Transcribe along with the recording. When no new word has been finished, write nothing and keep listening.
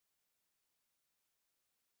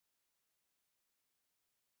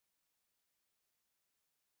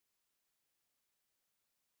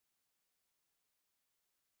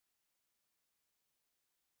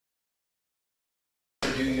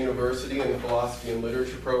Purdue University in the Philosophy and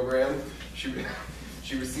Literature program.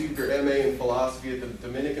 She received her MA in philosophy at the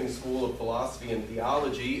Dominican School of Philosophy and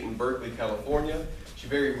Theology in Berkeley, California. She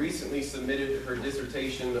very recently submitted her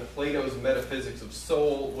dissertation, Plato's Metaphysics of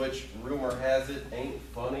Soul, which, rumor has it, ain't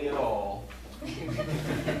funny at all.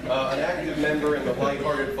 An active member in the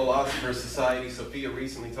Lighthearted Philosophers Society, Sophia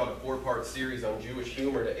recently taught a 4-part series on Jewish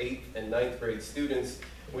humor to 8th and 9th grade students,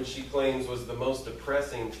 which she claims was the most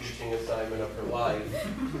depressing teaching assignment of her life.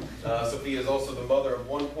 Sophia is also the mother of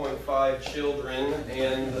 1.5 children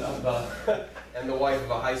and the wife of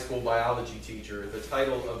a high school biology teacher. The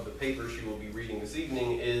title of the paper she will be reading this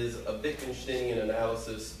evening is A Wittgensteinian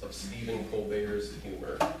Analysis of Stephen Colbert's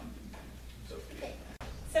Humor. Sophia.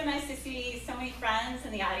 So nice to see so many friends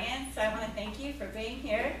in the audience. I want to thank you for being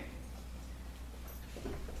here.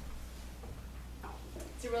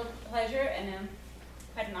 It's a real pleasure and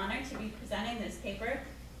quite an honor to be presenting this paper.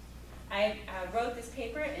 I wrote this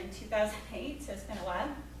paper in 2008, so it's been a while.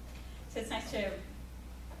 So it's nice to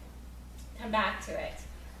come back to it.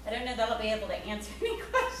 I don't know that I'll be able to answer any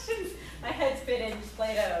questions. My head's been in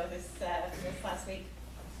Plato this last week.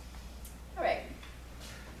 All right.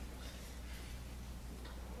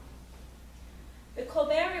 The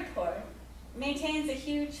Colbert Report maintains a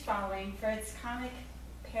huge following for its comic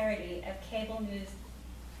parody of cable news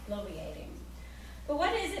bloviating. But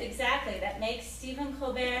what is it exactly that makes Stephen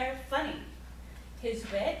Colbert funny? His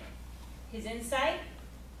wit, his insight,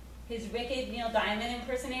 his wicked Neil Diamond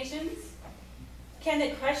impersonations? Can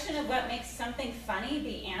the question of what makes something funny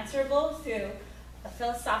be answerable through a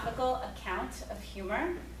philosophical account of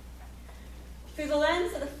humor? Through the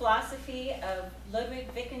lens of the philosophy of Ludwig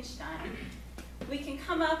Wittgenstein, we can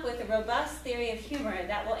come up with a robust theory of humor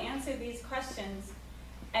that will answer these questions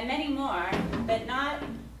and many more, but not,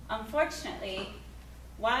 unfortunately,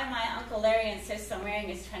 why my Uncle Larry insists on wearing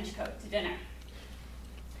his trench coat to dinner.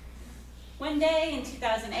 One day in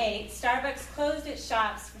 2008, Starbucks closed its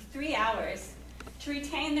shops for 3 hours to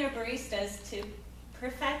retain their baristas to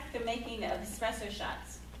perfect the making of espresso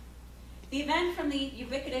shots. The event from the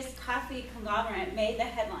ubiquitous coffee conglomerate made the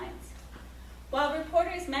headlines. While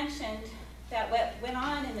reporters mentioned that what went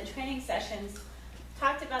on in the training sessions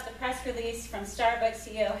talked about the press release from Starbucks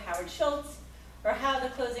CEO Howard Schultz, or how the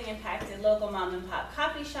closing impacted local mom-and-pop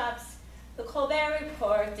coffee shops, the Colbert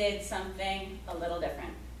Report did something a little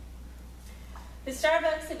different. The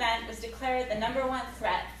Starbucks event was declared the #1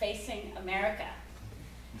 threat facing America.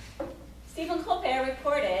 Stephen Colbert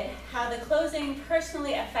reported how the closing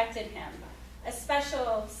personally affected him, a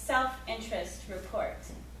special self-interest report.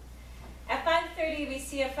 At 5:30, we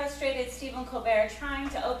see a frustrated Stephen Colbert trying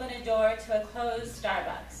to open a door to a closed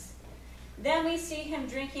Starbucks. Then we see him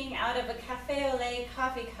drinking out of a cafe au lait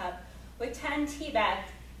coffee cup with 10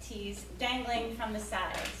 teas dangling from the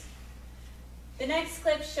sides. The next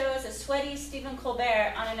clip shows a sweaty Stephen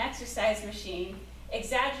Colbert on an exercise machine,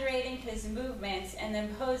 exaggerating his movements and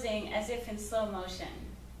then posing as if in slow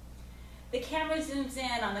motion. The camera zooms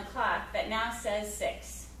in on the clock that now says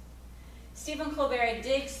 6. Stephen Colbert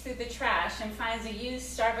digs through the trash and finds a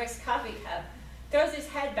used Starbucks coffee cup, throws his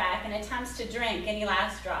head back and attempts to drink any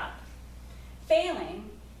last drop. Failing,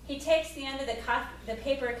 he takes the end of the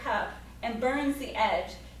paper cup and burns the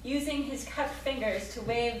edge, using his cupped fingers to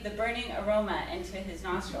wave the burning aroma into his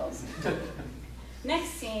nostrils.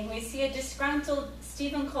 Next scene, we see a disgruntled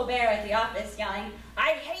Stephen Colbert at the office yelling,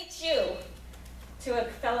 "I hate you!" to a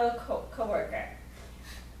fellow co-worker.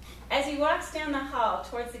 As he walks down the hall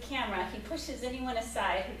towards the camera, he pushes anyone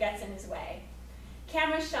aside who gets in his way.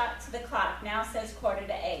 Camera shot to the clock now says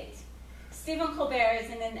 7:45. Stephen Colbert is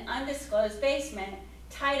in an undisclosed basement,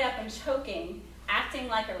 tied up and choking, acting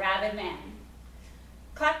like a rabid man.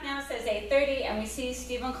 Clock now says 8:30, and we see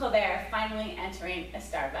Stephen Colbert finally entering a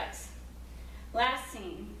Starbucks. Last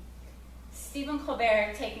scene, Stephen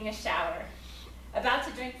Colbert taking a shower, about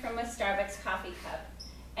to drink from a Starbucks coffee cup,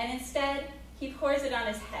 and instead, he pours it on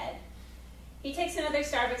his head. He takes another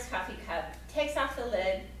Starbucks coffee cup, takes off the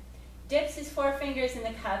lid, dips his forefingers in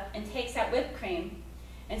the cup, and takes out whipped cream,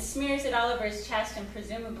 and smears it all over his chest and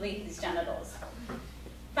presumably his genitals.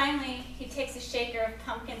 Finally, he takes a shaker of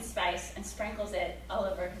pumpkin spice and sprinkles it all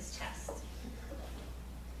over his chest.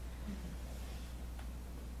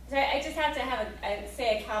 So I just have to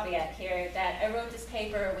say a caveat here that I wrote this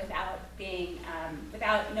paper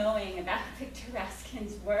without knowing about Victor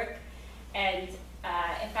Raskin's work, and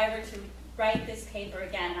if I were to write this paper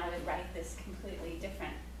again, I would write this completely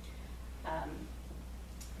different.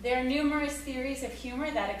 There are numerous theories of humor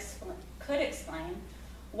that could explain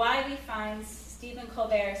why we find Stephen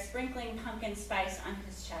Colbert sprinkling pumpkin spice on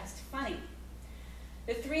his chest funny.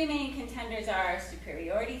 The three main contenders are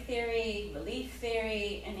superiority theory, relief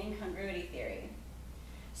theory, and incongruity theory.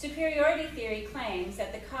 Superiority theory claims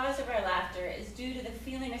that the cause of our laughter is due to the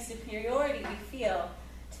feeling of superiority we feel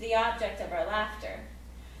to the object of our laughter.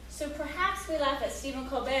 So perhaps we laugh at Stephen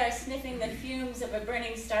Colbert sniffing the fumes of a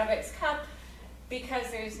burning Starbucks cup because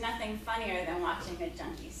there's nothing funnier than watching a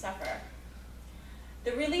junkie suffer.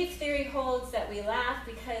 The relief theory holds that we laugh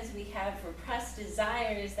because we have repressed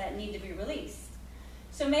desires that need to be released.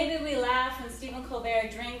 So maybe we laugh when Stephen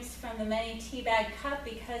Colbert drinks from the many teabag cup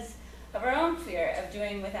because of our own fear of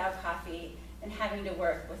doing without coffee and having to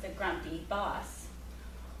work with a grumpy boss.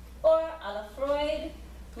 Or, a la Freud,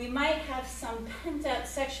 we might have some pent-up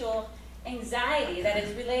sexual anxiety that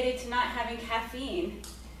is related to not having caffeine,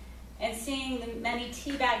 and seeing the many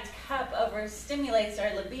teabagged cup overstimulates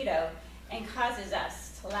our libido and causes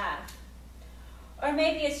us to laugh. Or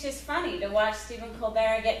maybe it's just funny to watch Stephen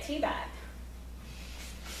Colbert get teabagged.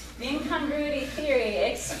 The incongruity theory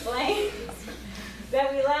explains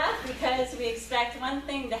that we laugh because we expect one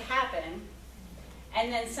thing to happen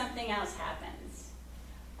and then something else happens.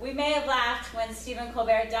 We may have laughed when Stephen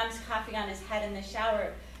Colbert dumps coffee on his head in the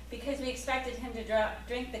shower because we expected him to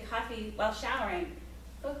drink the coffee while showering,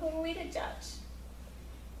 but who are we to judge?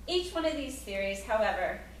 Each one of these theories,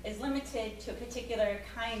 however, is limited to a particular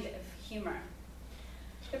kind of humor.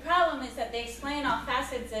 The problem is that they explain all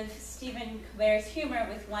facets of Stephen Colbert's humor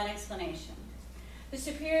with one explanation. The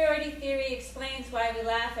superiority theory explains why we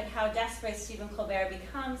laugh at how desperate Stephen Colbert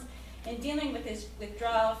becomes in dealing with his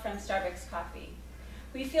withdrawal from Starbucks coffee.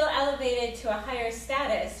 We feel elevated to a higher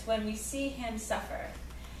status when we see him suffer.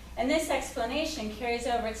 And this explanation carries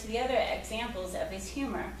over to the other examples of his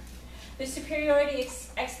humor. The superiority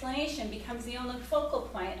explanation becomes the only focal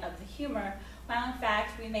point of the humor, while in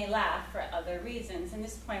fact we may laugh for other reasons. And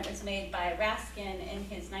this point was made by Raskin in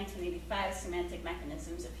his 1985 Semantic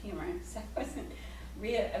Mechanisms of Humor. So I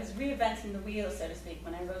was reinventing the wheel, so to speak,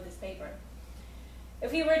 when I wrote this paper.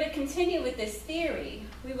 If we were to continue with this theory,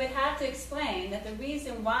 we would have to explain that the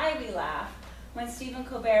reason why we laugh when Stephen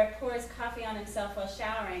Colbert pours coffee on himself while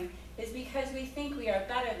showering is because we think we are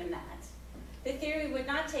better than that. The theory would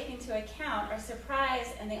not take into account our surprise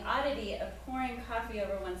and the oddity of pouring coffee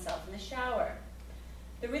over oneself in the shower.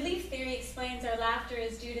 The relief theory explains our laughter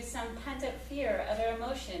is due to some pent-up fear of our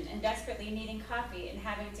emotion and desperately needing coffee and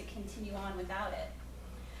having to continue on without it.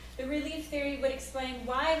 The relief theory would explain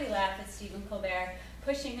why we laugh at Stephen Colbert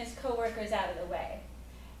pushing his coworkers out of the way.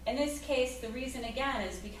 In this case, the reason again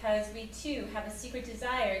is because we too have a secret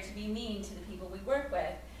desire to be mean to the people we work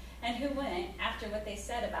with, and who wouldn't after what they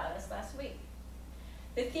said about us last week.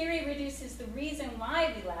 The theory reduces the reason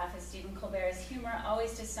why we laugh at Stephen Colbert's humor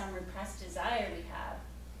always to some repressed desire we have.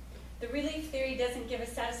 The relief theory doesn't give a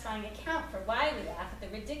satisfying account for why we laugh at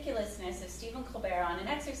the ridiculousness of Stephen Colbert on an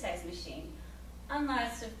exercise machine,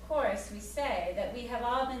 unless, of course, we say that we have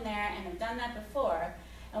all been there and have done that before,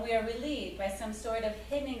 and we are relieved by some sort of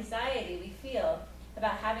hidden anxiety we feel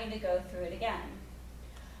about having to go through it again.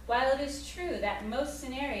 While it is true that in most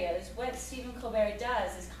scenarios what Stephen Colbert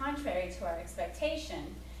does is contrary to our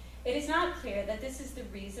expectation, it is not clear that this is the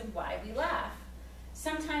reason why we laugh.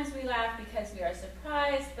 Sometimes we laugh because we are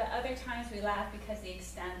surprised, but other times we laugh because of the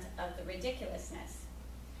extent of the ridiculousness.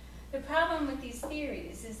 The problem with these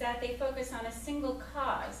theories is that they focus on a single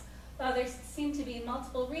cause, while there seem to be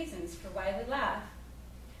multiple reasons for why we laugh.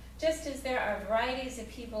 Just as there are varieties of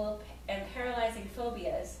people and paralyzing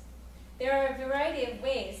phobias, there are a variety of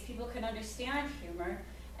ways people can understand humor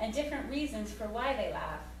and different reasons for why they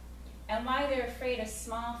laugh, and why they're afraid of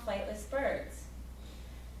small, flightless birds.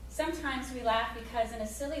 Sometimes we laugh because in a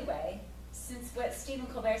silly way, since what Stephen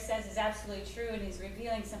Colbert says is absolutely true and is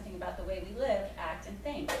revealing something about the way we live, act, and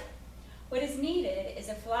think. What is needed is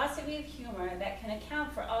a philosophy of humor that can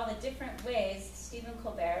account for all the different ways Stephen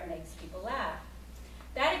Colbert makes people laugh.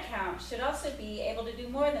 That account should also be able to do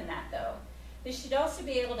more than that, though. This should also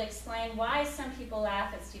be able to explain why some people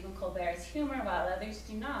laugh at Stephen Colbert's humor while others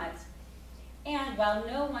do not. And while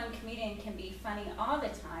no one comedian can be funny all the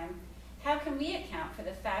time, how can we account for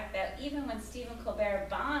the fact that even when Stephen Colbert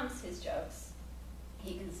bombs his jokes,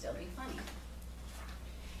 he can still be funny?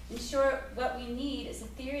 In short, what we need is a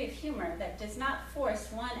theory of humor that does not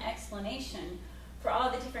force one explanation for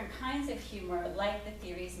all the different kinds of humor like the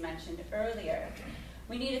theories mentioned earlier.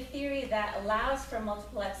 We need a theory that allows for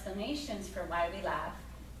multiple explanations for why we laugh,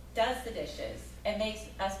 does the dishes, and makes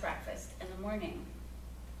us breakfast in the morning.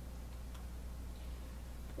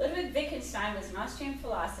 Ludwig Wittgenstein was an Austrian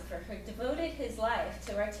philosopher who devoted his life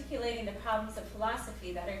to articulating the problems of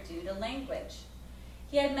philosophy that are due to language.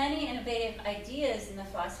 He had many innovative ideas in the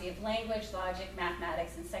philosophy of language, logic,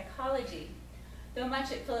 mathematics, and psychology. Though much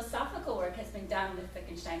philosophical work has been done with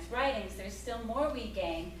Wittgenstein's writings, there's still more we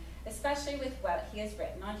gain, especially with what he has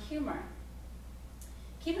written on humor.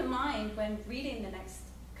 Keep in mind when reading the next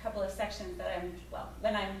couple of sections that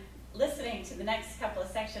when I'm listening to the next couple of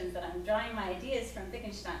sections that I'm drawing my ideas from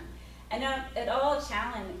Wittgenstein, and not at all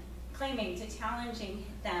claiming to challenging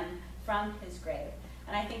them from his grave.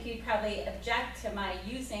 And I think you'd probably object to my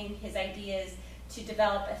using his ideas to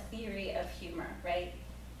develop a theory of humor, right?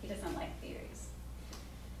 He doesn't like theories.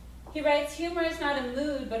 He writes, humor is not a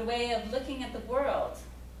mood, but a way of looking at the world.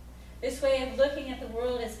 This way of looking at the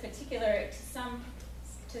world is particular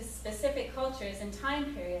to specific cultures and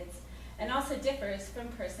time periods, and also differs from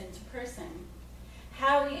person to person.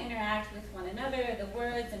 How we interact with one another, the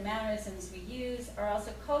words and mannerisms we use are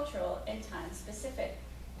also cultural and time specific.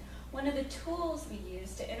 One of the tools we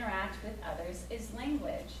use to interact with others is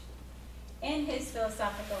language. In his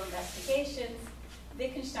philosophical investigations,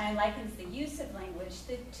 Wittgenstein likens the use of language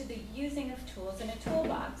to the using of tools in a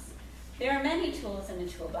toolbox. There are many tools in a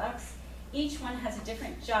toolbox. Each one has a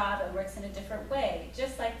different job and works in a different way.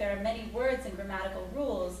 Just like there are many words and grammatical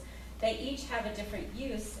rules, they each have a different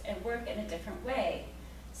use and work in a different way.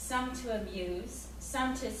 Some to amuse,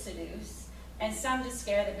 some to seduce, and some to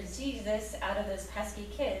scare the bejesus out of those pesky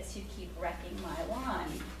kids who keep wrecking my lawn.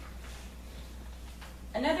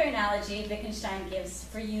 Another analogy Wittgenstein gives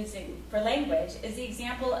for language is the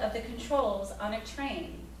example of the controls on a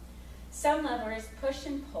train. Some levers push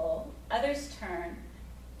and pull, others turn,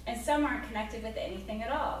 and some aren't connected with anything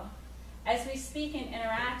at all. As we speak and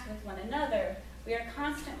interact with one another, we are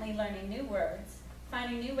constantly learning new words,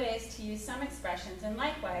 finding new ways to use some expressions, and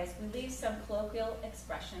likewise, we leave some colloquial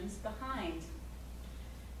expressions behind.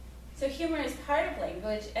 So humor is part of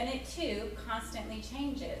language, and it too constantly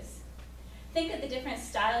changes. Think of the different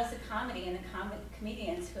styles of comedy and the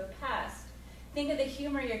comedians who have passed. Think of the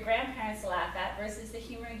humor your grandparents laugh at versus the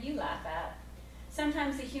humor you laugh at.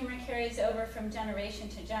 Sometimes the humor carries over from generation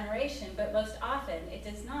to generation, but most often it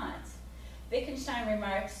does not. Wittgenstein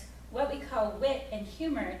remarks, what we call wit and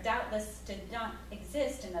humor doubtless did not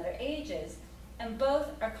exist in other ages, and both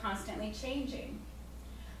are constantly changing.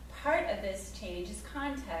 Part of this change is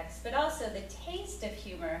context, but also the taste of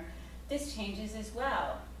humor, this changes as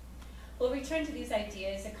well. We'll return to these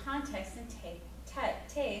ideas of context and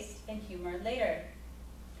taste and humor later.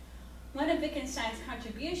 One of Wittgenstein's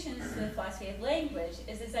contributions to the philosophy of language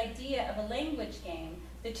is his idea of a language game.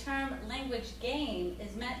 The term language game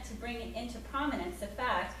is meant to bring into prominence the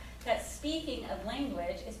fact that speaking of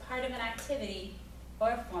language is part of an activity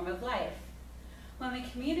or a form of life. When we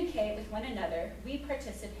communicate with one another, we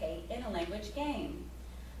participate in a language game.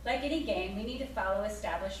 Like any game, we need to follow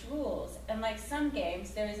established rules, and like some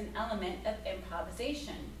games, there is an element of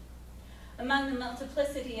improvisation. Among the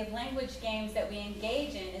multiplicity of language games that we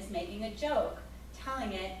engage in is making a joke,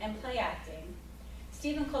 telling it, and play acting.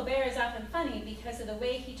 Stephen Colbert is often funny because of the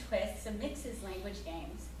way he twists and mixes language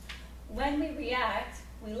games. When we react,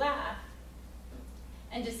 we laugh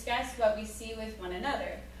and discuss what we see with one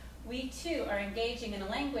another. We too are engaging in a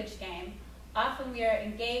language game. Often we are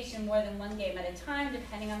engaged in more than one game at a time,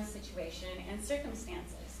 depending on the situation and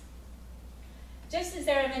circumstances. Just as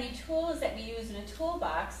there are many tools that we use in a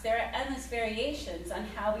toolbox, there are endless variations on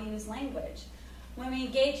how we use language. When we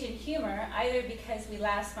engage in humor, either because we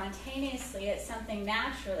laugh spontaneously at something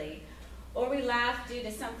naturally, or we laugh due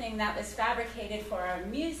to something that was fabricated for our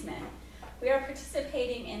amusement, we are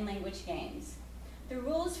participating in language games. The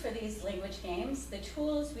rules for these language games, the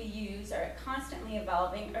tools we use, are constantly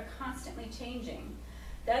evolving or constantly changing.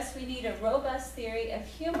 Thus, we need a robust theory of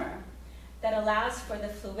humor that allows for the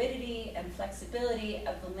fluidity and flexibility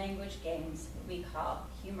of the language games we call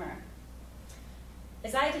humor.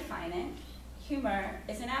 As I define it, humor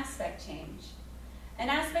is an aspect change. An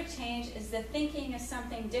aspect change is the thinking of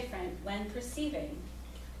something different when perceiving.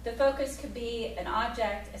 The focus could be an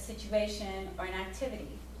object, a situation, or an activity.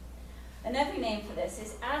 Another name for this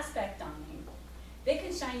is aspect dawning.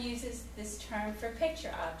 Wittgenstein uses this term for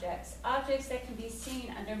picture objects, objects that can be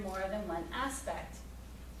seen under more than one aspect.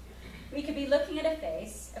 We could be looking at a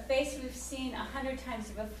face we've seen 100 times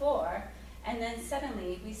before, and then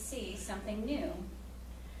suddenly we see something new.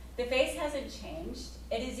 The face hasn't changed.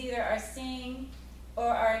 It is either our seeing or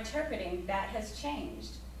our interpreting that has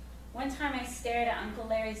changed. One time I stared at Uncle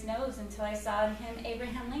Larry's nose until I saw in him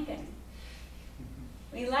Abraham Lincoln.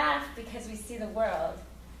 We laugh because we see the world,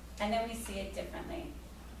 and then we see it differently.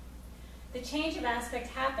 The change of aspect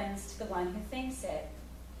happens to the one who thinks it.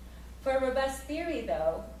 For a robust theory,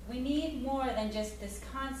 though, we need more than just this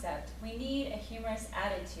concept. We need a humorous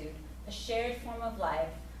attitude, a shared form of life,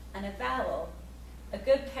 an avowal, a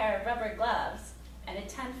good pair of rubber gloves, and a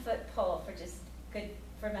 10-foot pole for just good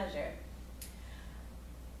for measure.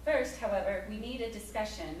 First, however, we need a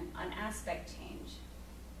discussion on aspect change.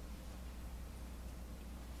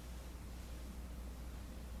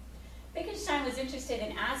 Wittgenstein was interested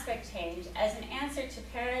in aspect change as an answer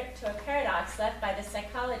to a paradox left by the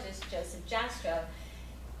psychologist Joseph Jastrow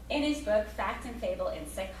in his book Fact and Fable in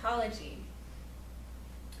Psychology.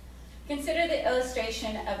 Consider the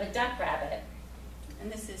illustration of a duck rabbit,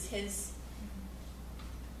 and this is his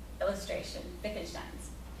illustration, Wittgenstein's,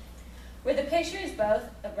 where the picture is both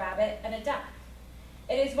a rabbit and a duck.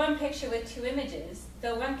 It is one picture with two images,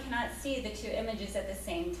 though one cannot see the two images at the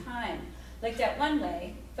same time. Looked at one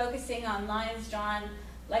way, focusing on lines drawn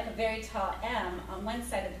like a very tall M on one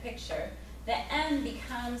side of the picture, the M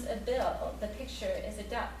becomes a bill, the picture is a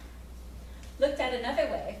duck. Looked at another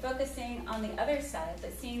way, focusing on the other side,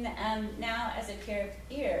 but seeing the M now as a pair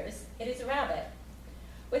of ears, it is a rabbit.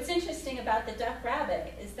 What's interesting about the duck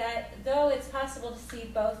rabbit is that though it's possible to see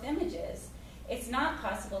both images, it's not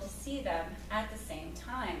possible to see them at the same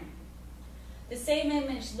time. The same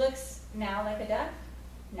image looks now like a duck,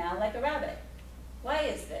 now like a rabbit. Why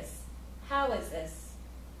is this? How is this?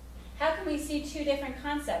 How can we see two different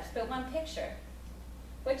concepts but one picture?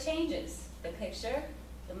 What changes? The picture,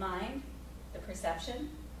 the mind, the perception?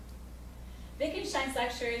 Wittgenstein's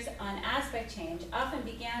lectures on aspect change often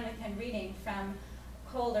began with him reading from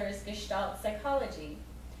Colbert's Gestalt psychology.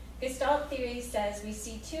 Gestalt theory says we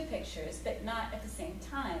see two pictures, but not at the same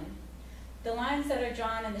time. The lines that are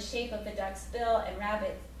drawn in the shape of the duck's bill and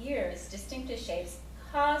rabbit ears, distinctive shapes,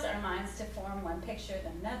 cause our minds to form one picture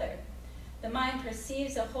than another. The mind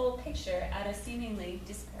perceives a whole picture out of seemingly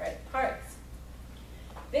disparate parts.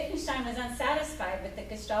 Wittgenstein was unsatisfied with the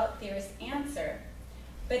Gestalt theorist's answer,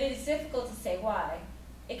 but it is difficult to say why.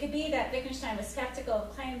 It could be that Wittgenstein was skeptical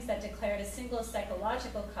of claims that declared a single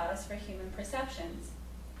psychological cause for human perceptions.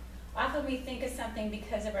 Often we think of something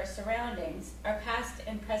because of our surroundings, our past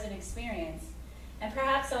and present experience, and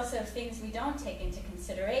perhaps also of things we don't take into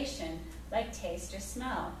consideration, like taste or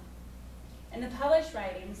smell. In the published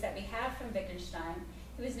writings that we have from Wittgenstein,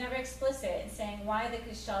 he was never explicit in saying why the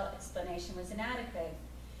Gestalt explanation was inadequate.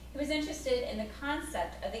 He was interested in the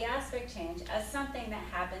concept of the aspect change as something that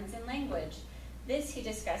happens in language. This he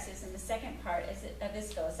discusses in the second part of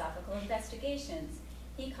his philosophical investigations.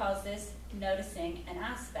 He calls this noticing an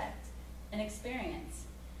aspect, an experience.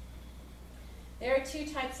 There are two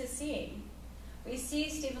types of seeing. We see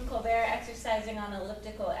Stephen Colbert exercising on an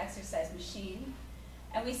elliptical exercise machine,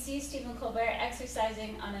 and we see Stephen Colbert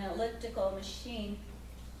exercising on an elliptical machine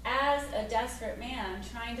as a desperate man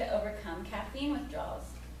trying to overcome caffeine withdrawals.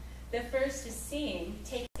 The first is seeing,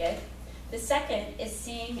 take it. The second is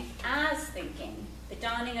seeing as thinking, the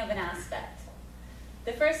dawning of an aspect.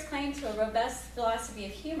 The first claim to a robust philosophy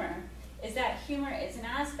of humor is that humor is an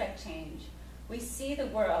aspect change. We see the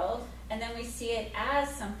world, and then we see it as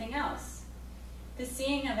something else. The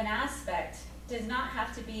seeing of an aspect does not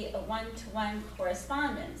have to be a one-to-one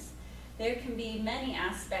correspondence. There can be many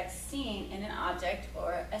aspects seen in an object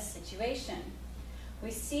or a situation.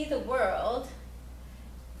 We see the world,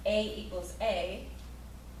 A equals A,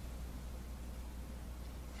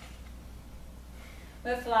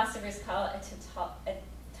 what philosophers call a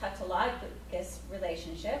tautologous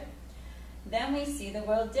relationship. Then we see the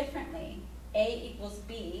world differently, A equals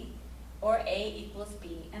B, or A equals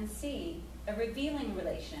B and C, a revealing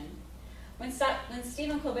relation. When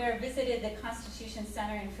Stephen Colbert visited the Constitution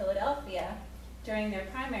Center in Philadelphia during their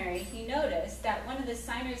primary, he noticed that one of the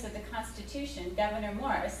signers of the Constitution, Gouverneur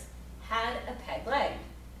Morris, had a peg leg.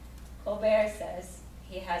 Colbert says,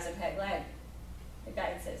 he has a peg leg. The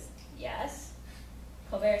guide says, yes.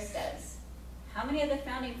 Colbert says, how many of the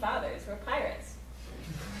founding fathers were pirates?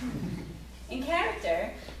 In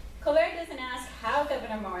character, Colbert doesn't ask how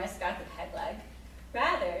Gouverneur Morris got the peg leg.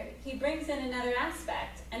 Rather, he brings in another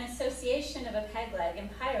aspect, an association of a peg leg and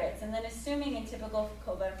pirates, and then assuming in typical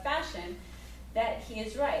Colbert fashion that he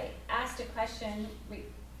is right, asked a question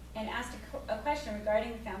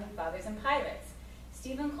regarding the founding fathers and pirates.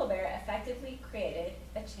 Stephen Colbert effectively created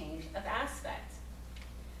a change of aspect.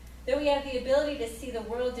 Though we have the ability to see the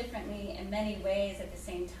world differently in many ways at the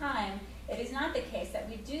same time, it is not the case that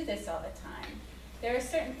we do this all the time. There are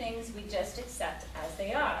certain things we just accept as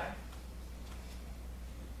they are.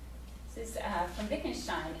 This is from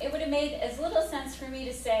Wittgenstein. It would have made as little sense for me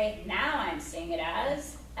to say, now I'm seeing it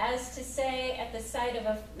as to say at the sight of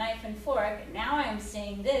a knife and fork, now I'm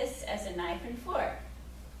seeing this as a knife and fork.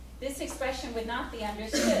 This expression would not be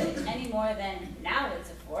understood any more than now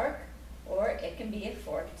it's a fork, or it can be a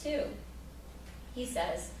fork too. He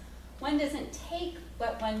says, one doesn't take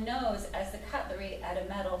what one knows as the cutlery at a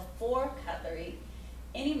metal for cutlery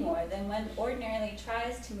any more than one ordinarily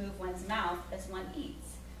tries to move one's mouth as one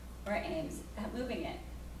eats, or aims at moving it.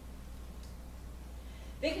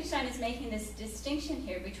 Wittgenstein is making this distinction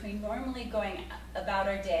here between normally going about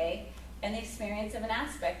our day and the experience of an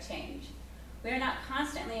aspect change. We are not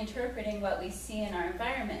constantly interpreting what we see in our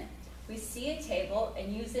environment. We see a table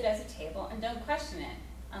and use it as a table and don't question it,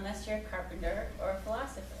 unless you're a carpenter or a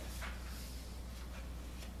philosopher.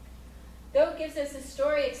 Though it gives us a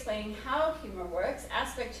story explaining how humor works,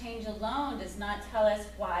 aspect change alone does not tell us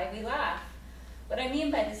why we laugh. What I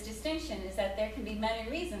mean by this distinction is that there can be many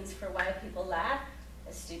reasons for why people laugh,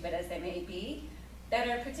 as stupid as they may be, that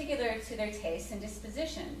are particular to their tastes and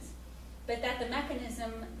dispositions, but that the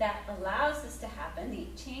mechanism that allows this to happen, the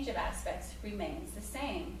change of aspects, remains the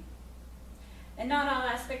same. And not all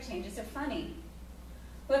aspect changes are funny.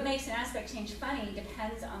 What makes an aspect change funny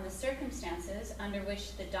depends on the circumstances under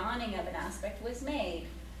which the dawning of an aspect was made,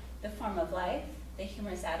 the form of life, the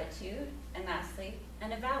humorous attitude, and lastly,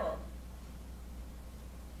 an avowal.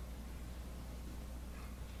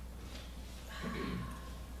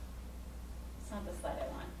 It's not the slide I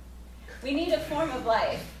want. We need a form of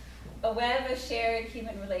life, a web of shared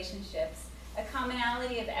human relationships, a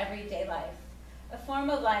commonality of everyday life. A form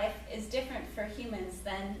of life is different for humans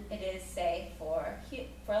than it is, say, for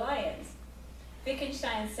lions.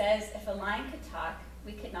 Wittgenstein says if a lion could talk,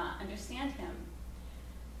 we could not understand him.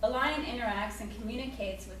 A lion interacts and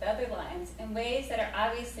communicates with other lions in ways that are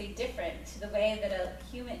obviously different to the way that a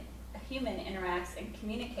human interacts and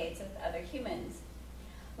communicates with other humans.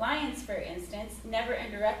 Lions, for instance, never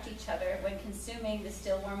interrupt each other when consuming the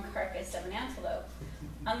still warm carcass of an antelope,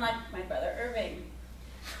 unlike my brother Irving.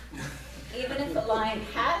 Even if a lion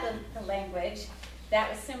had a language that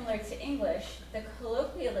was similar to English, the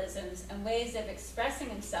colloquialisms and ways of expressing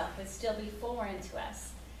himself would still be foreign to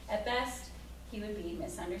us. At best, he would be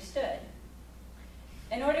misunderstood.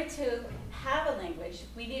 In order to have a language,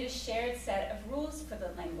 we need a shared set of rules for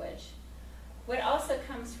the language. What also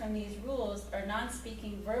comes from these rules are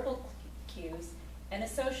non-speaking verbal cues and a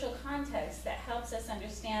social context that helps us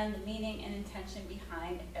understand the meaning and intention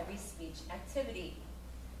behind every speech activity.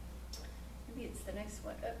 Maybe it's the next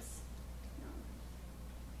one. Oops. No.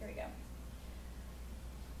 Here we go.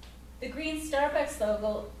 The green Starbucks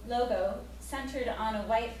logo centered on a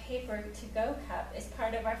white paper to-go cup is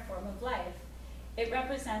part of our form of life. It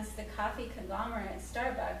represents the coffee conglomerate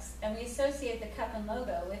Starbucks, and we associate the cup and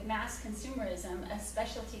logo with mass consumerism of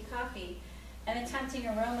specialty coffee and the tempting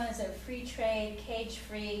aromas of free trade,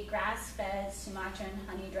 cage-free, grass-fed Sumatran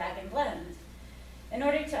honey dragon blend. In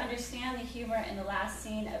order to understand the humor in the last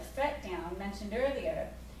scene of Threat Down mentioned earlier,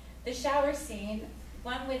 the shower scene,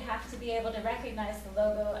 one would have to be able to recognize the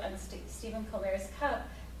logo on Stephen Colbert's cup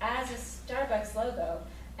as a Starbucks logo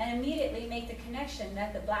and immediately make the connection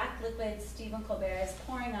that the black liquid Stephen Colbert is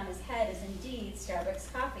pouring on his head is indeed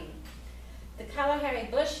Starbucks coffee. The Kalahari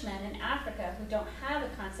Bushmen in Africa who don't have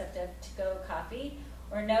a concept of to-go coffee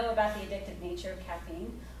or know about the addictive nature of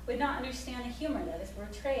caffeine would not understand the humor that is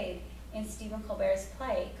portrayed in Stephen Colbert's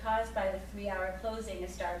play caused by the 3-hour closing of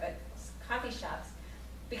Starbucks coffee shops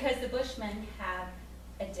because the Bushmen have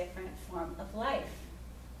a different form of life.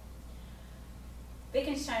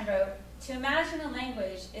 Wittgenstein wrote, "To imagine a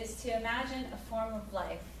language is to imagine a form of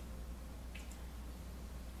life.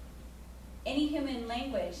 Any human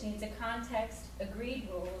language needs a context, agreed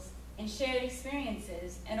rules, and shared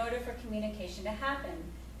experiences in order for communication to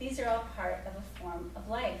happen. These are all part of a form of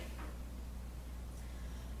life.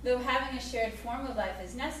 Though having a shared form of life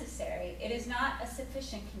is necessary, it is not a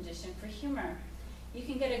sufficient condition for humor. You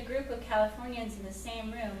can get a group of Californians in the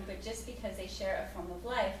same room, but just because they share a form of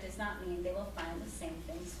life does not mean they will find the same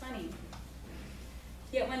things funny.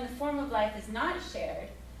 Yet when the form of life is not shared,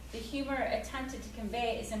 the humor attempted to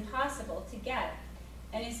convey is impossible to get.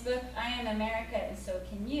 In his book, I Am America and So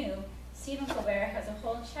Can You, Stephen Colbert has a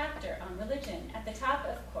whole chapter on religion. At the top,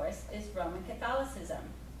 of course, is Roman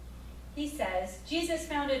Catholicism. He says, Jesus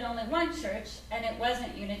founded only one church, and it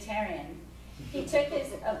wasn't Unitarian. He took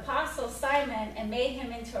his apostle Simon and made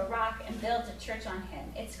him into a rock and built a church on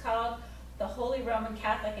him. It's called the Holy Roman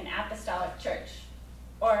Catholic and Apostolic Church,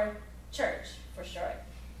 or church for short.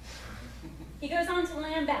 He goes on to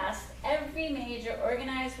lambast every major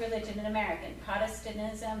organized religion in America: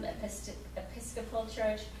 Protestantism, Episcopal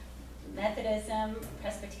Church, Methodism,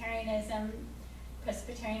 Presbyterianism,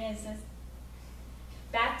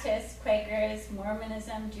 Baptists, Quakers,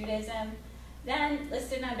 Mormonism, Judaism. Then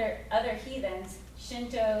listed under other heathens,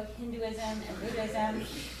 Shinto, Hinduism, and Buddhism.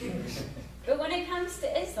 But when it comes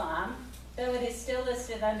to Islam, though it is still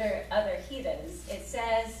listed under other heathens, it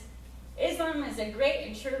says, Islam is a great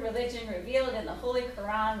and true religion revealed in the Holy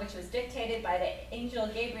Quran, which was dictated by the angel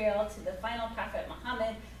Gabriel to the final prophet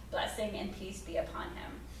Muhammad, blessing and peace be upon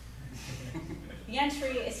him. The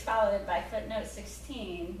entry is followed by footnote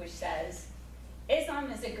 16, which says,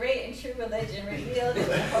 Islam is a great and true religion revealed in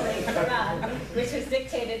the Holy Quran, which was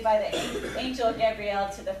dictated by the angel Gabriel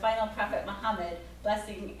to the final prophet Muhammad,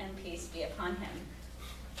 blessing and peace be upon him.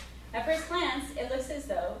 At first glance, it looks as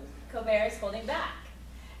though Colbert is holding back,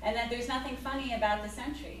 and that there's nothing funny about this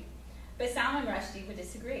entry. But Salman Rushdie would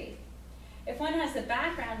disagree. If one has the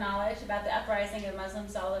background knowledge about the uprising of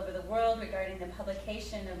Muslims all over the world regarding the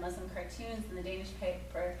publication of Muslim cartoons in the Danish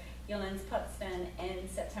paper Jyllands-Posten in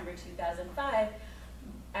September 2005,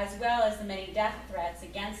 as well as the many death threats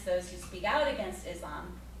against those who speak out against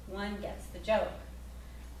Islam, one gets the joke.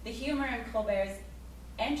 The humor in Colbert's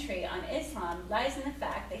entry on Islam lies in the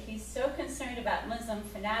fact that he's so concerned about Muslim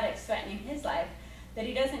fanatics threatening his life that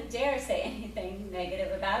he doesn't dare say anything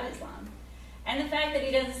negative about Islam. And the fact that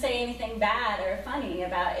he doesn't say anything bad or funny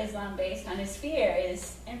about Islam based on his fear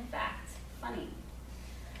is, in fact, funny.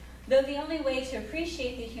 Though the only way to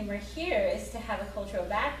appreciate the humor here is to have a cultural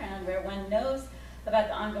background where one knows about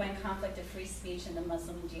the ongoing conflict of free speech and the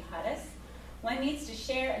Muslim jihadists, one needs to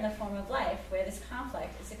share in the form of life where this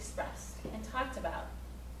conflict is expressed and talked about.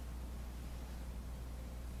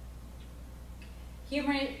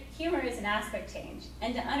 Humor is an aspect change,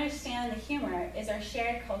 and to understand the humor is our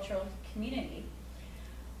shared cultural community.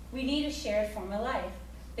 We need a shared form of life,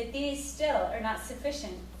 but these still are not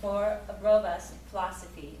sufficient for a robust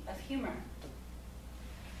philosophy of humor.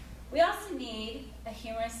 We also need a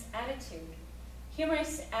humorous attitude.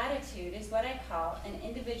 Humorous attitude is what I call an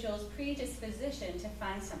individual's predisposition to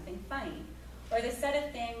find something funny, or the set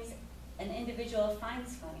of things an individual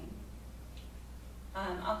finds funny.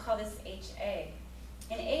 I'll call this HA.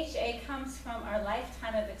 And HA comes from our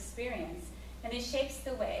lifetime of experience, and it shapes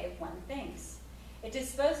the way one thinks. It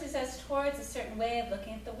disposes us towards a certain way of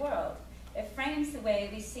looking at the world. It frames the way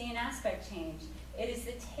we see an aspect change. It is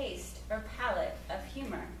the taste or palate of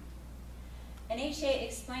humor. And HA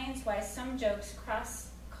explains why some jokes cross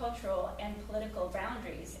cultural and political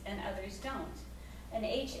boundaries and others don't. And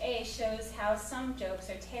HA shows how some jokes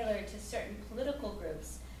are tailored to certain political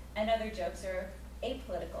groups and other jokes are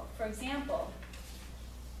apolitical. For example,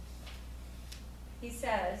 he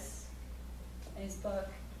says in his book,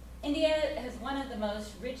 India has one of the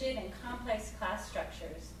most rigid and complex class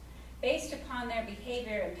structures. Based upon their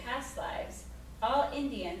behavior in past lives, all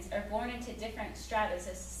Indians are born into different stratas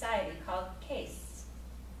of society called castes,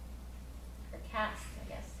 or castes, I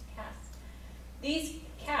guess, castes. These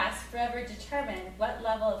castes forever determine what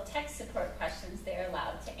level of tech support questions they are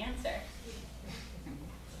allowed to answer.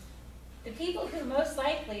 The people who are most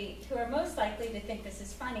likely to think this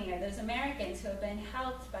is funny are those Americans who have been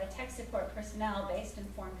helped by tech support personnel based in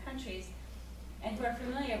foreign countries and who are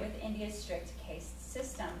familiar with India's strict caste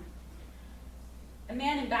system. A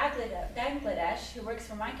man in Bangladesh who works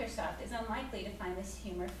for Microsoft is unlikely to find this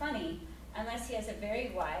humor funny unless he has a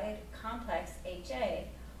very wide, complex HA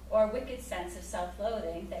or wicked sense of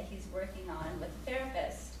self-loathing that he's working on with a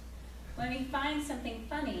therapist. When we find something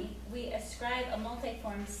funny, we ascribe a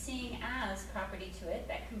multiform seeing as property to it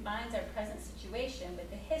that combines our present situation with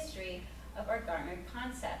the history of our garnered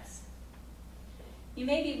concepts. You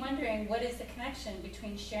may be wondering what is the connection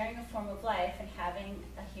between sharing a form of life and having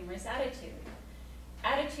a humorous attitude.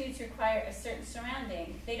 Attitudes require a certain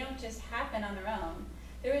surrounding. They don't just happen on their own.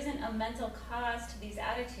 There isn't a mental cause to these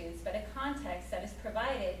attitudes, but a context that is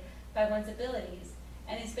provided by one's abilities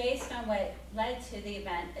and is based on what led to the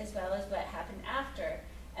event as well as what happened after,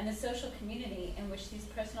 and the social community in which these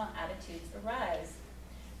personal attitudes arise.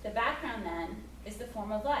 The background, then, is the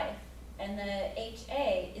form of life, and the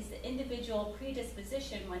HA is the individual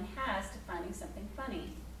predisposition one has to finding something funny.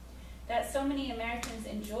 That so many Americans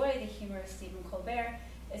enjoy the humor of Stephen Colbert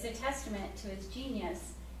is a testament to his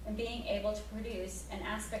genius in being able to produce an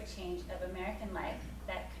aspect change of American life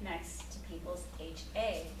that connects to people's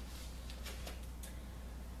HA.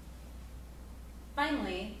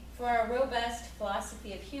 Finally, for our robust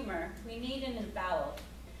philosophy of humor, we need an avowal.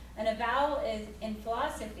 An avowal in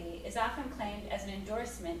philosophy is often claimed as an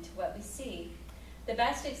endorsement to what we see. The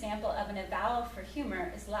best example of an avowal for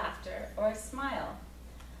humor is laughter or a smile.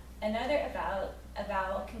 Another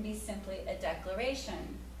avowal can be simply a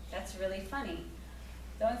declaration. That's really funny.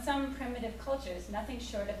 Though in some primitive cultures, nothing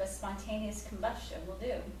short of a spontaneous combustion will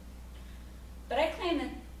do. But I claim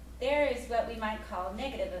that there is what we might call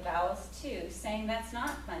negative avowals too, saying that's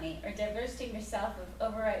not funny, or divesting yourself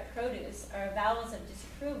of overripe produce are avowals of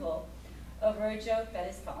disapproval over a joke that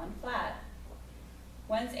has fallen flat.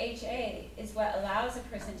 One's HA is what allows a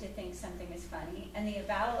person to think something is funny, and the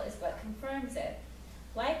avowal is what confirms it.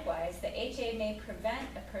 Likewise, the HA may prevent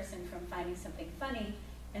a person from finding something funny,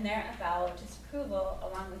 and their avowal of disapproval,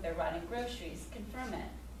 along with their rotting groceries, confirm it.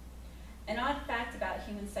 An odd fact about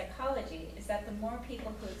human psychology is that the more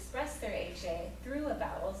people who express their HA through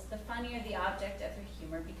avowals, the funnier the object of their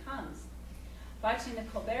humor becomes. Watching the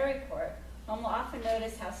Colbert Report, one will often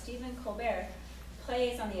notice how Stephen Colbert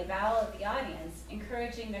plays on the avowal of the audience,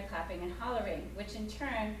 encouraging their clapping and hollering, which in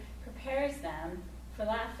turn prepares them for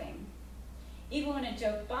laughing. Even when a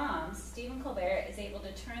joke bombs, Stephen Colbert is able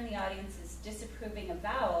to turn the audience's disapproving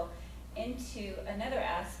avowal into another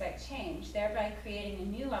aspect change, thereby creating a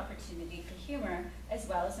new opportunity for humor as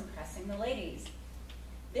well as impressing the ladies.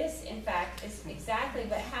 This, in fact, is exactly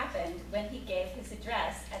what happened when he gave his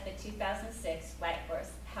address at the 2006 White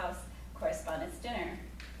House Correspondents' Dinner.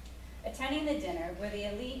 Attending the dinner were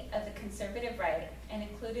the elite of the conservative right and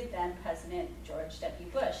included then President George W.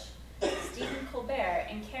 Bush. Stephen Colbert,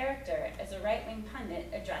 in character as a right-wing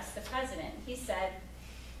pundit, addressed the president. He said,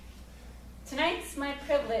 "Tonight's my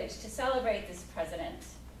privilege to celebrate this president.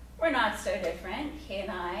 We're not so different, he and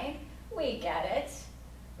I. We get it.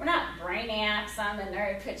 We're not brainiacs on the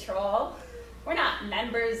Nerd Patrol. We're not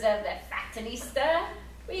members of the Fashionista.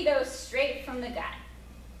 We go straight from the gut.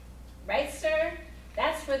 Right, sir?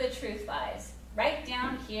 That's where the truth lies, right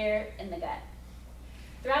down here in the gut."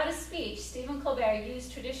 Throughout his speech, Stephen Colbert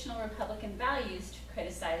used traditional Republican values to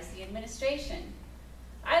criticize the administration.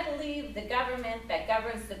 "I believe the government that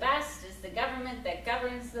governs the best is the government that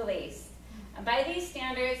governs the least. And by these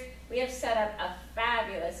standards, we have set up a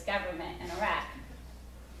fabulous government in Iraq."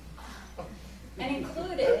 And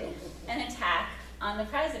included an attack on the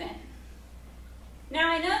president. Now,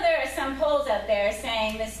 I know there are some polls out there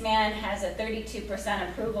saying this man has a 32%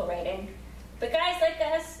 approval rating, but guys like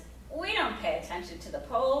us, we don't pay attention to the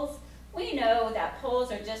polls. We know that polls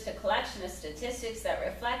are just a collection of statistics that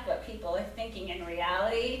reflect what people are thinking in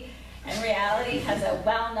reality, and reality has a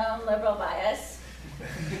well-known liberal bias.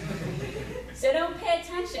 So don't pay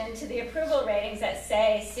attention to the approval ratings that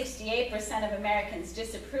say 68% of Americans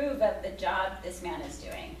disapprove of the job this man is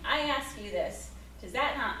doing. I ask you this. Does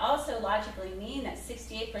that not also logically mean that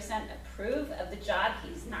 68% approve of the job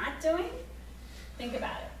he's not doing? Think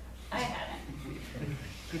about it. I haven't.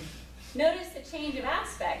 Notice the change of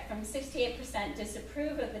aspect from 68%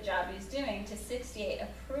 disapprove of the job he's doing to 68%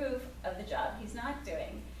 approve of the job he's not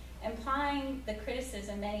doing, implying the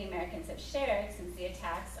criticism many Americans have shared since the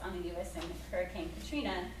attacks on the U.S. in Hurricane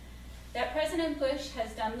Katrina, that President Bush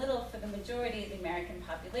has done little for the majority of the American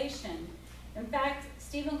population. In fact,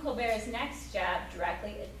 Stephen Colbert's next jab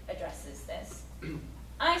directly addresses this.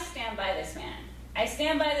 "I stand by this man. I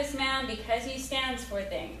stand by this man because he stands for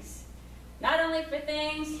things. Not only for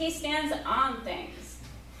things, he stands on things.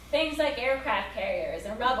 Things like aircraft carriers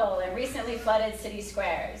and rubble and recently flooded city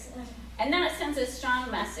squares. And that sends a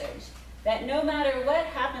strong message that no matter what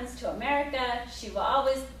happens to America, she will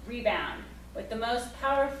always rebound with the most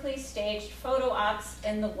powerfully staged photo ops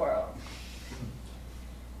in the world."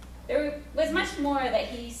 There was much more that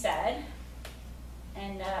he said,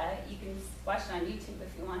 and you can watch it on YouTube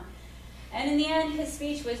if you want. And in the end, his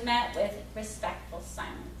speech was met with respectful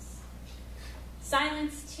silence.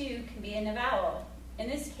 Silence, too, can be an avowal. In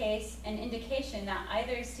this case, an indication that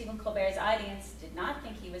either Stephen Colbert's audience did not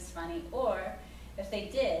think he was funny, or if they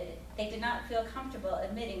did not feel comfortable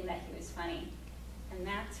admitting that he was funny. And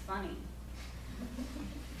that's funny.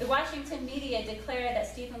 The Washington media declared that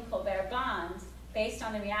Stephen Colbert bombed based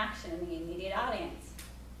on the reaction in the immediate audience.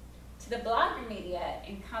 To the blogger media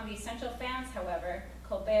and Comedy Central fans, however,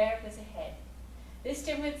 Colbert was a hit. This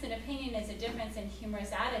difference in opinion is a difference in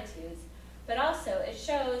humorous attitudes, but also it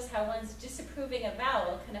shows how one's disapproving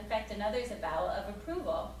avowal can affect another's avowal of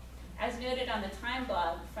approval, as noted on the Time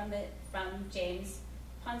blog from James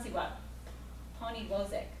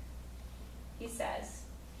Ponywozik. He says,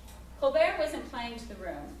 "Colbert wasn't playing to the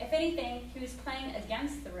room. If anything, he was playing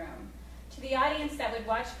against the room. To the audience that would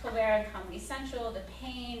watch Colbert on Comedy Central, the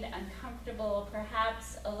pained, uncomfortable,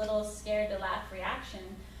 perhaps a little scared to laugh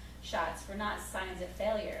reaction shots were not signs of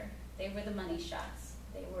failure. They were the money shots.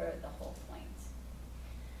 They were the whole point."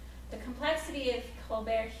 The complexity of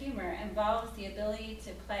Colbert humor involves the ability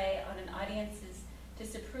to play on an audience's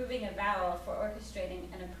disapproving avowal for orchestrating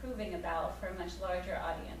an approving avowal for a much larger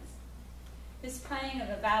audience. This playing of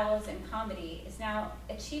avowals in comedy is now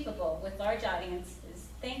achievable with large audiences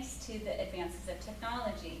thanks to the advances of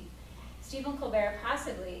technology. Stephen Colbert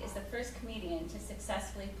possibly is the first comedian to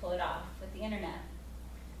successfully pull it off with the internet.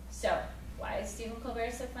 So, why is Stephen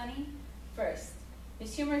Colbert so funny? First,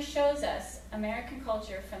 This humor shows us American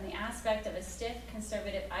culture from the aspect of a stiff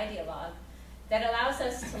conservative ideologue that allows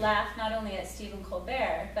us to laugh not only at Stephen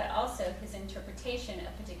Colbert, but also his interpretation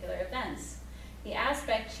of particular events. The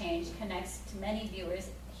aspect change connects to many viewers'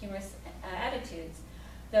 humorous attitudes,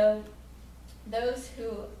 though those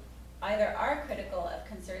who either are critical of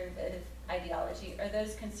conservative ideology or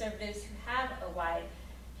those conservatives who have a wide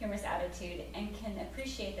humorous attitude and can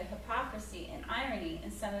appreciate the hypocrisy and irony in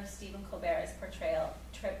some of Stephen Colbert's portrayal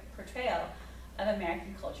of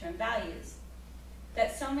American culture and values.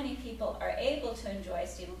 That so many people are able to enjoy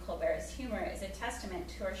Stephen Colbert's humor is a testament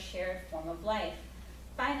to our shared form of life.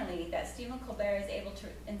 Finally, that Stephen Colbert is able to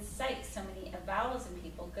incite so many avowals in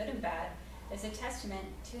people, good and bad, is a testament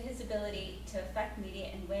to his ability to affect media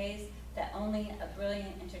in ways that only a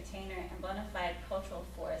brilliant entertainer and bona fide cultural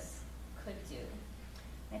force could do.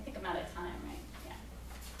 I think I'm out of time, right? Yeah.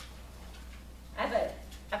 I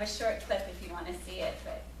have a short clip if you want to see it,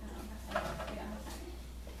 but I don't know if we don't have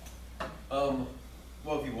time.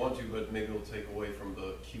 Well, if you want to, but maybe we'll take away from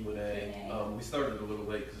the Q&A. We started a little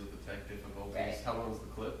late because of the tech difficulties. Right. How long is the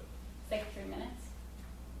clip? It's like 3 minutes.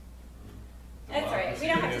 That's all right. We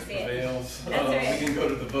don't have to see it. That's all right. We can go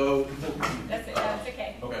to the vote. That's it. That's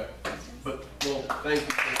okay. Okay. But, well, thank you.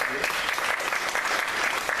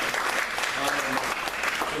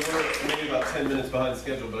 So we're maybe about 10 minutes behind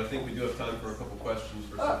schedule, but I think we do have time for a couple questions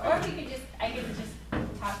for Sophia. Or we could just, I could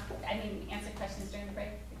just talk, answer questions during the break.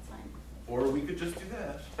 It's fine. Or we could just do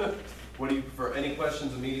that. What do you prefer? Any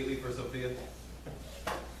questions immediately for Sophia?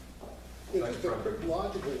 It's just a quick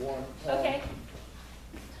logical one. Okay.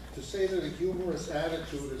 To say that a humorous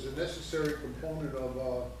attitude is a necessary component of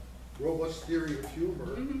a robust theory of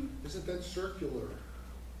humor, isn't that circular?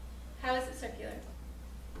 How is it circular?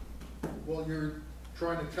 Well, you're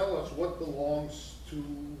trying to tell us what belongs to,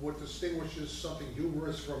 what distinguishes something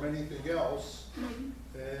humorous from anything else,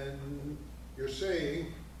 and you're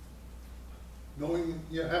saying, knowing,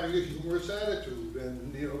 having a humorous attitude,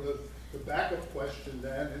 and the backup question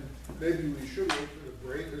then, and maybe we should wait for the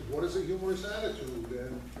break, is what is a humorous attitude?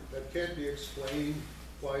 And that can't be explained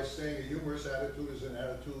by saying a humorous attitude is an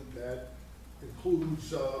attitude that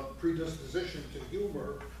includes predisposition to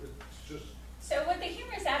humor. It's just... So what the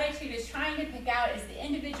humorous attitude is trying to pick out is the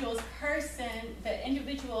individual's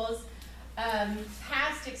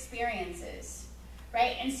past experiences,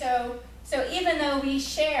 right? And so even though we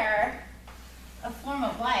share a form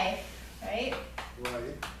of life, right?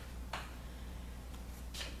 Right.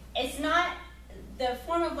 It's not, the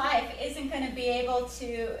form of life isn't going to be able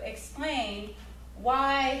to explain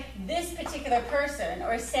why this particular person,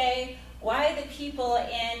 or say why the people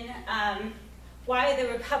in, why the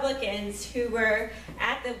Republicans who were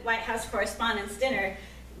at the White House Correspondents' Dinner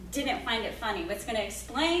didn't find it funny. What's going to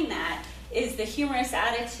explain that is the humorous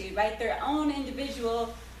attitude, right? Their own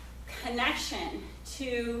individual connection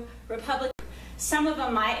to Republicans. Some of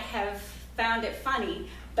them might have found it funny,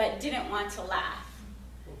 but didn't want to laugh.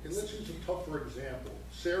 Okay, let's use a tougher example.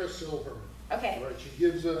 Sarah Silverman. Okay. Right, she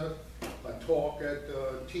gives a talk at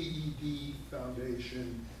the TED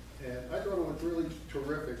Foundation, and I thought it was really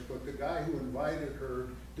terrific, but the guy who invited her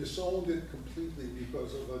disowned it completely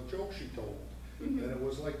because of a joke she told. And it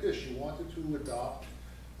was like this: she wanted to adopt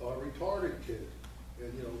a retarded kid,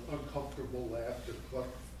 and uncomfortable laughter. But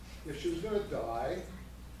if she was going to die,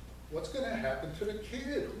 what's going to happen to the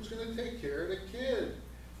kid? Who's going to take care of the kid?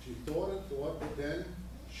 She thought and thought, but then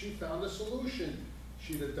she found a solution.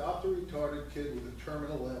 She'd adopt a retarded kid with a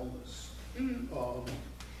terminal illness.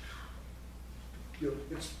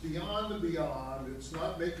 It's beyond the beyond. It's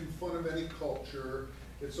not making fun of any culture.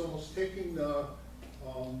 It's almost taking the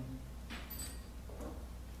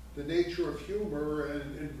nature of humor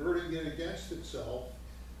and inverting it against itself.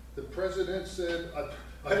 The president said,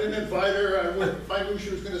 I didn't invite her. If I knew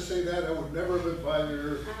she was going to say that, I would never have invited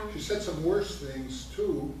her. She said some worse things,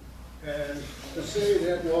 too. And to say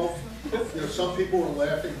that, well, some people were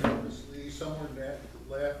laughing nervously, some were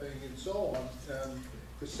laughing, and so on. And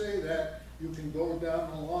to say that, you can go down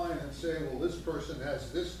the line and say, well, this person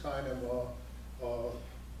has this kind of a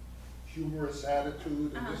humorous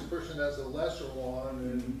attitude, and this person has a lesser one,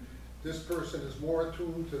 and this person is more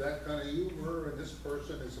attuned to that kind of humor, and this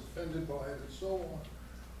person is offended by it, and so on.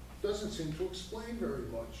 Doesn't seem to explain very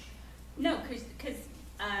much. No, because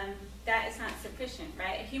that is not sufficient,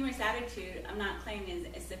 right? A humorous attitude, I'm not claiming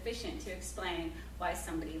is sufficient to explain why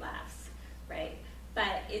somebody laughs, right?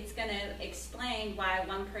 But it's going to explain why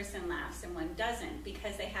one person laughs and one doesn't,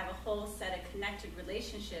 because they have a whole set of connected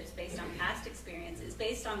relationships based on past experiences,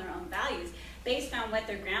 based on their own values, based on what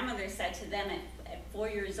their grandmother said to them at 4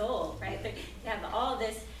 years old, right? They have all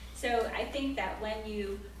this So I think that when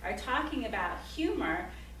you are talking about humor,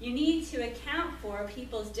 you need to account for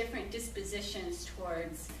people's different dispositions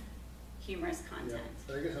towards humorous Yeah, content.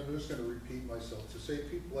 but I guess I'm just gonna repeat myself. To say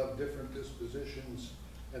people have different dispositions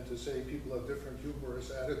and to say people have different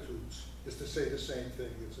humorous attitudes is to say the same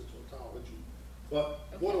thing. It's a tautology. But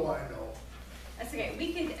what do I know? That's okay.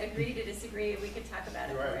 We could agree to disagree. We could talk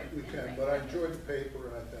about it. Right, we can, but I enjoyed the paper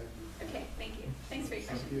and I thank you. Okay, thank you. Thanks for your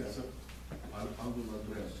question. Sophia, so I will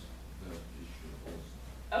address that issue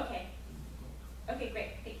also. Okay. Okay, great.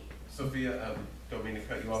 Thank you. Sophia, don't mean to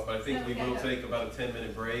cut you off, but I think we Okay. will take about a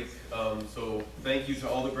 10-minute break. So thank you to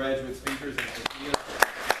all the graduate speakers and Sophia.